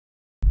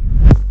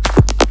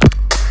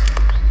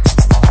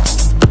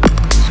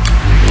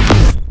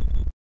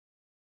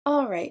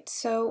Alright,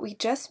 so we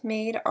just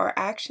made our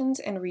actions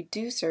and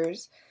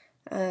reducers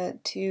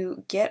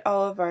to get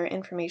all of our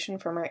information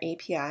from our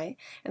API,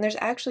 and there's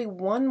actually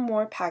one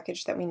more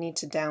package that we need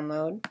to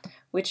download,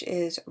 which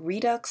is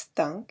Redux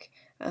Thunk.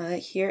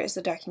 Here is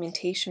the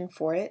documentation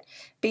for it.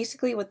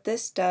 Basically what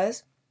this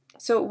does,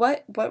 so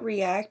what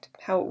React,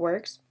 how it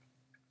works,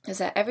 is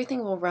that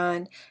everything will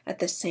run at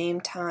the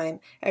same time.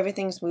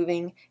 Everything's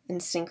moving in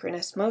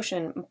synchronous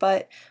motion,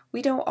 but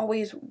we don't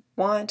always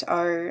want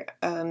our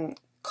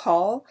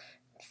call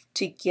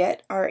to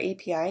get our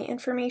API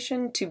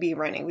information to be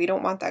running. We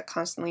don't want that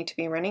constantly to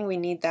be running. We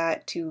need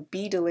that to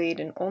be delayed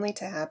and only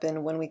to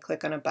happen when we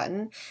click on a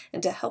button.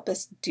 And to help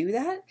us do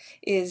that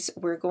is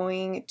we're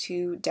going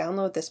to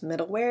download this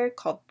middleware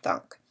called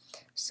Thunk.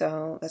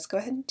 So let's go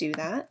ahead and do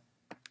that.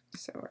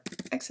 So we're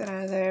exit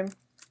out of there.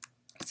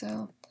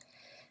 So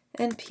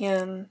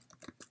npm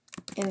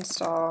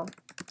install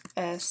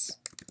s,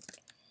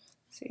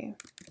 see,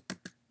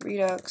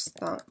 Redux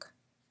Thunk.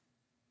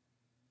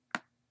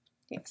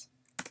 Yes.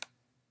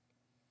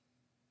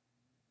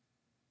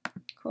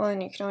 Cool,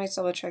 and you can always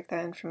double check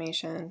that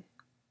information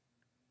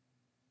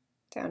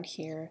down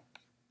here,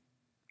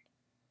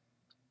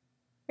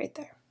 right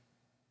there.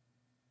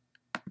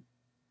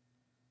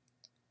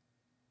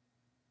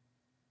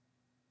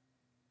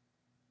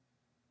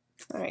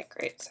 Alright,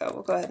 great. So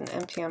we'll go ahead and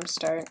npm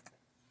start.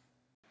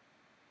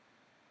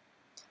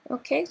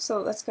 Okay,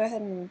 so let's go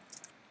ahead and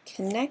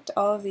connect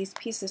all of these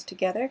pieces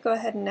together. Go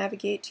ahead and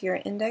navigate to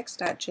your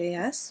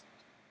index.js.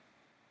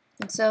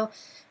 And so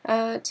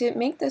to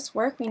make this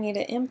work, we need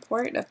to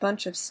import a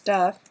bunch of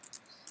stuff.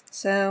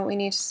 So we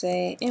need to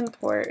say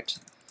import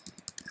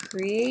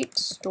create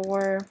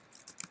store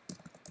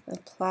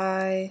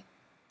apply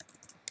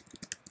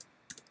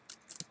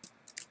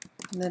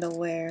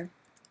middleware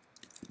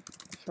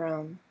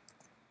from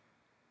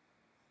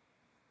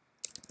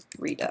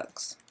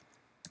Redux.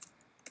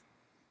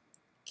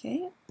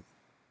 Okay,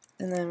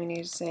 and then we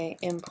need to say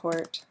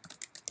import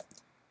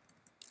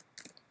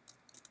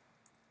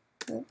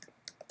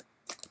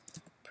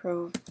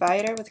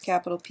provider with a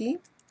capital P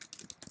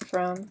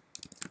from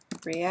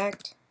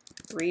React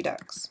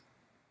Redux.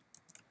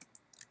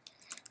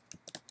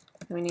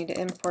 And we need to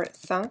import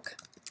Thunk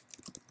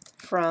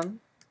from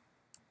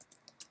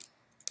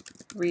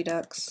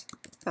Redux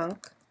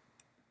Thunk.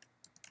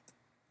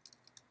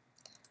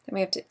 Then we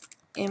have to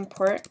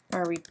import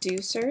our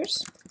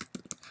reducers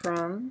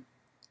from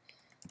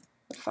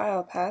the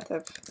file path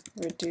of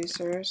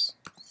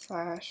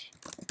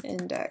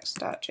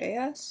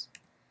reducers/index.js.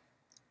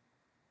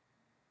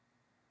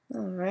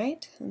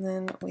 Alright, and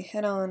then we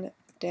head on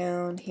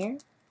down here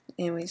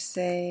and we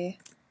say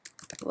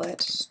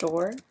let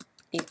store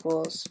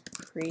equals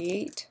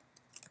create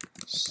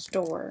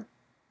store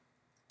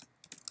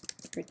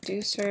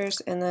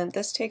reducers, and then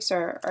this takes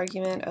our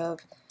argument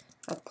of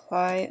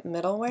apply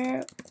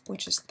middleware,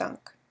 which is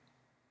Thunk.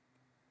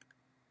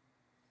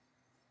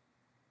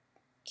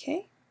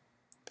 Okay,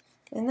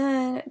 and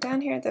then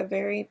down here at the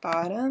very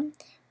bottom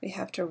we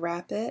have to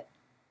wrap it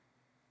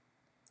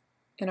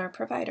in our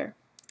provider.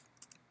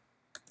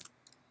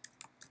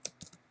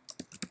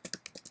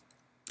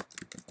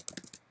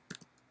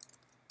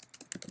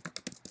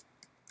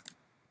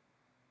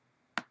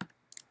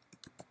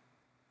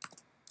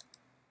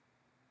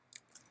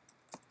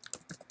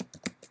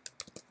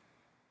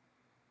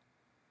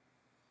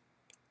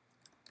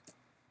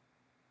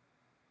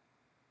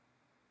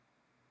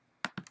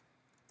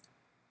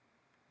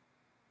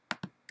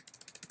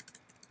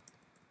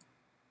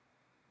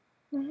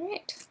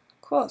 Alright,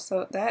 cool.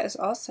 So that is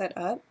all set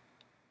up.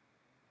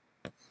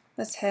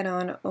 Let's head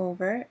on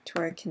over to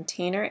our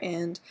container,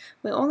 and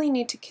we only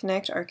need to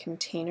connect our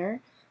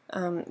container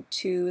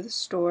to the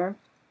store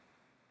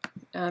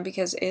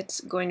because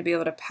it's going to be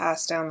able to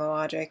pass down the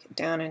logic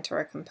down into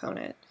our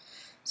component.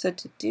 So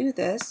to do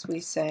this, we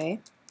say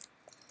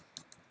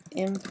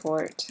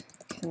import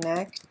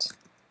connect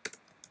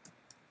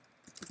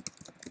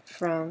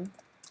from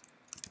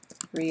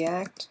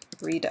React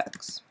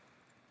Redux.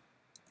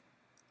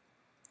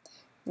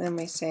 Then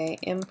we say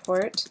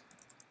import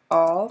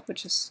all,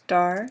 which is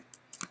star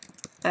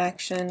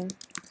action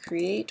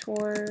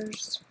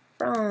creators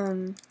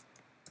from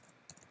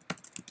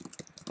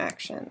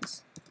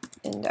actions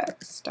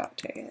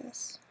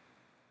index.js.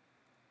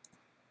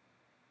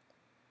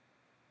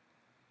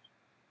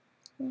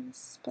 Can I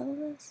spell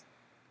this?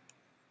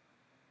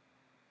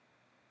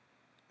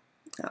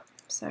 Oh,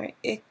 sorry.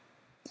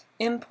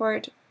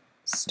 Import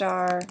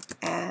star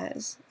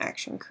as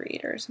action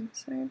creators. I'm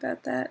sorry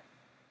about that.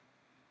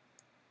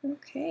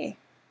 Okay,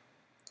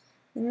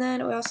 and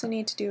then we also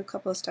need to do a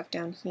couple of stuff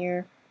down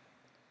here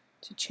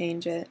to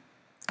change it.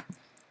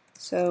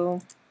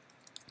 So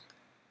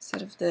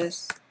instead of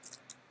this,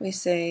 we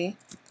say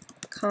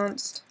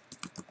const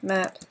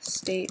map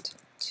state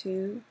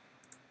to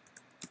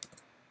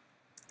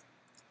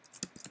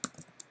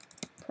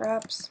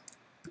props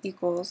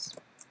equals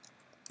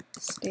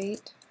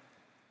state,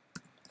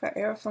 got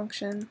arrow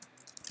function,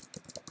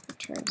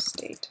 return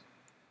state.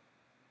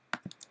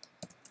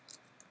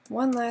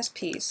 One last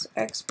piece,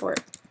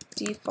 export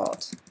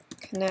default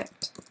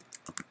connect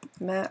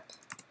map,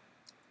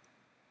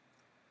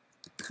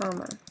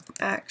 comma,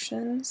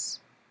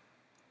 actions,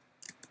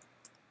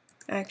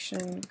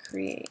 action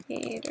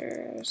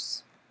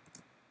creators.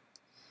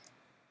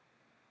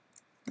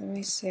 Let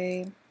me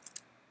say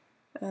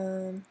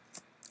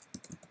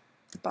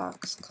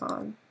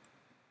boxcon.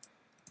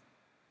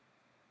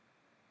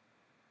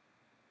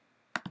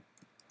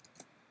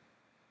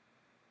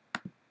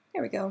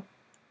 There we go.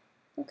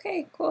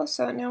 Okay, cool.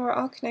 So now we're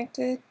all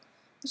connected.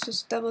 Let's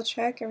just double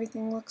check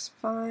everything looks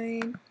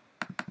fine.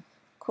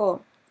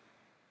 Cool.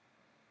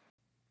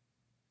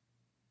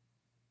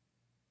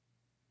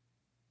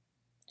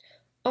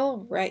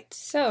 Alright,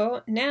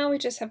 so now we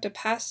just have to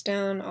pass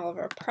down all of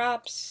our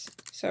props.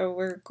 So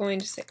we're going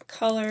to say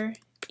color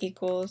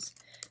equals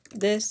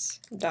this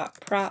dot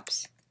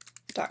props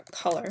dot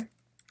color.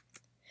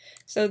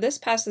 So this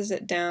passes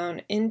it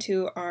down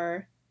into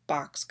our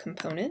box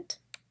component.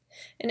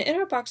 And in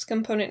our box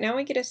component, now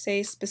we get to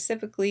say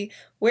specifically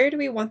where do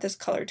we want this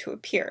color to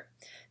appear.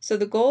 So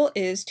the goal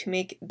is to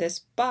make this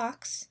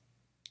box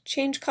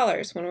change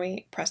colors when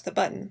we press the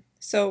button.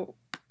 So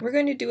we're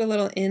going to do a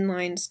little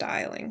inline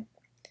styling.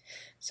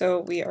 So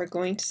we are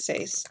going to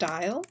say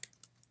style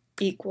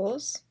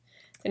equals,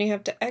 then you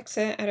have to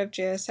exit out of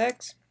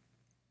JSX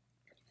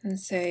and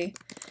say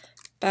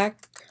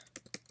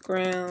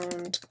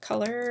background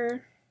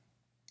color.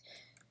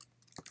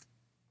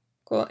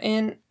 Cool,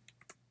 and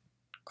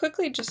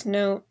quickly just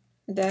note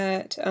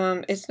that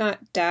it's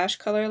not dash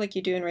color like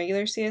you do in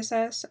regular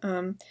CSS.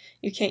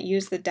 You can't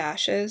use the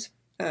dashes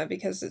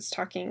because it's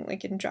talking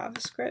like in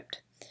JavaScript.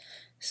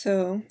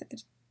 So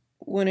it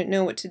wouldn't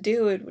know what to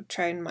do, it would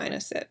try and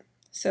minus it.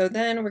 So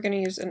then we're going to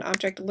use an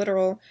object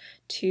literal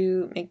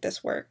to make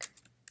this work.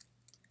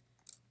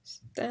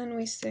 So then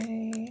we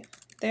say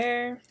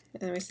there,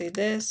 and then we say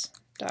this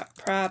dot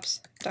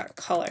props dot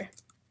color.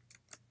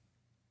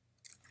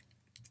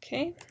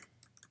 Okay,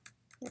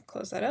 we'll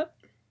close that up.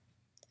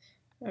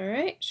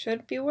 Alright,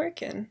 should be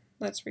working.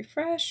 Let's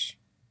refresh.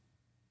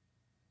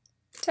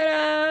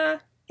 Ta-da!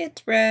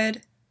 It's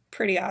red.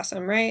 Pretty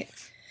awesome, right?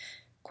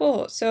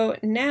 Cool, so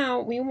now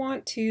we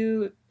want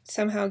to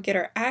somehow get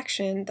our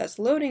action that's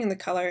loading the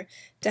color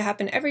to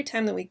happen every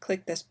time that we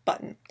click this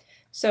button.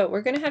 So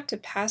we're going to have to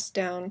pass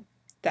down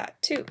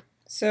that too.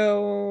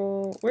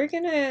 So we're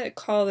going to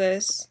call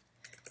this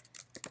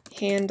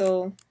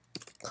handle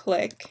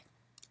click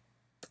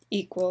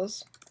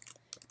equals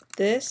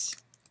this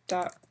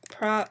dot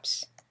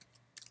props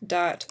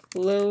dot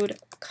load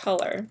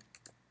color.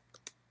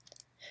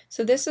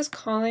 So this is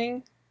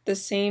calling the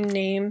same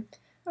name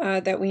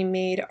that we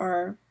made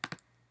our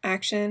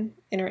action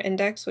in our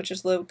index, which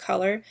is load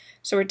color.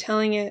 So we're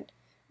telling it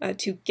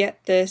to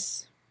get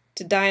this,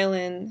 to dial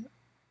in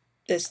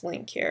this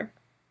link here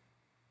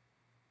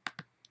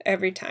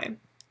every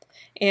time.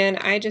 And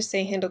I just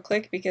say handle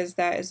click because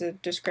that is a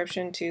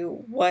description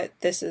to what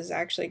this is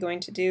actually going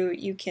to do.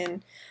 You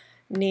can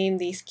name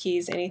these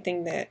keys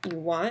anything that you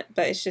want,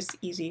 but it's just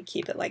easy to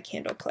keep it like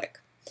handle click.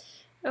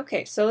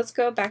 Okay, so let's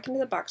go back into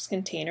the box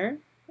container.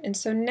 And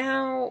so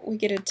now we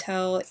get to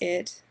tell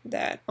it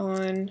that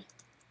on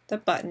the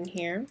button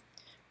here,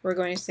 we're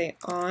going to say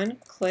on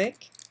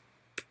click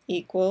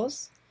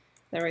equals,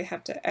 then we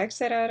have to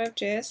exit out of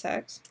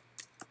JSX.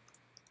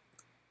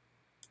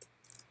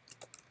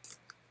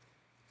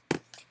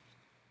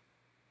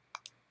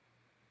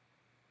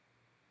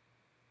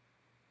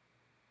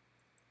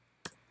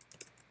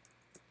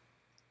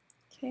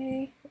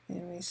 Okay,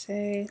 and we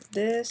say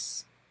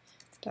this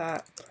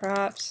dot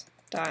props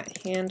dot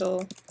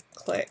handle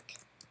click.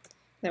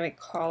 Then we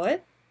call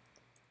it.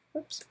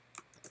 Oops.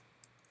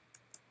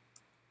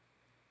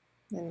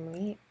 Then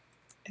we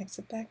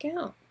exit back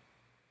out.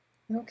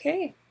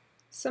 Okay,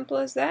 simple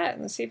as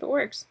that. Let's see if it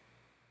works.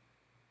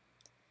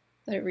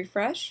 Let it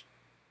refresh.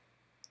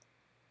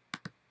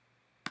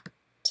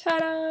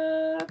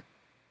 Ta-da!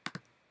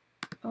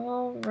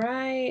 All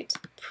right,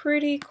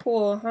 pretty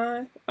cool,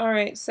 huh? All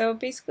right, so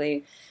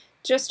basically,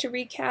 just to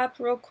recap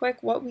real quick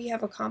what we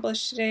have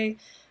accomplished today,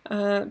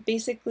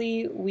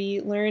 basically we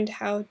learned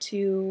how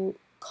to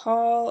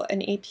call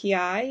an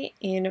API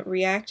in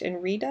React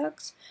and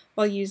Redux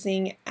while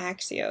using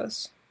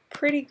Axios.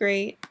 Pretty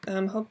great.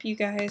 Hope you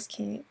guys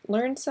can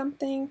learn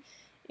something,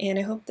 and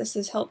I hope this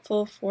is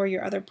helpful for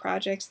your other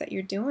projects that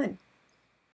you're doing.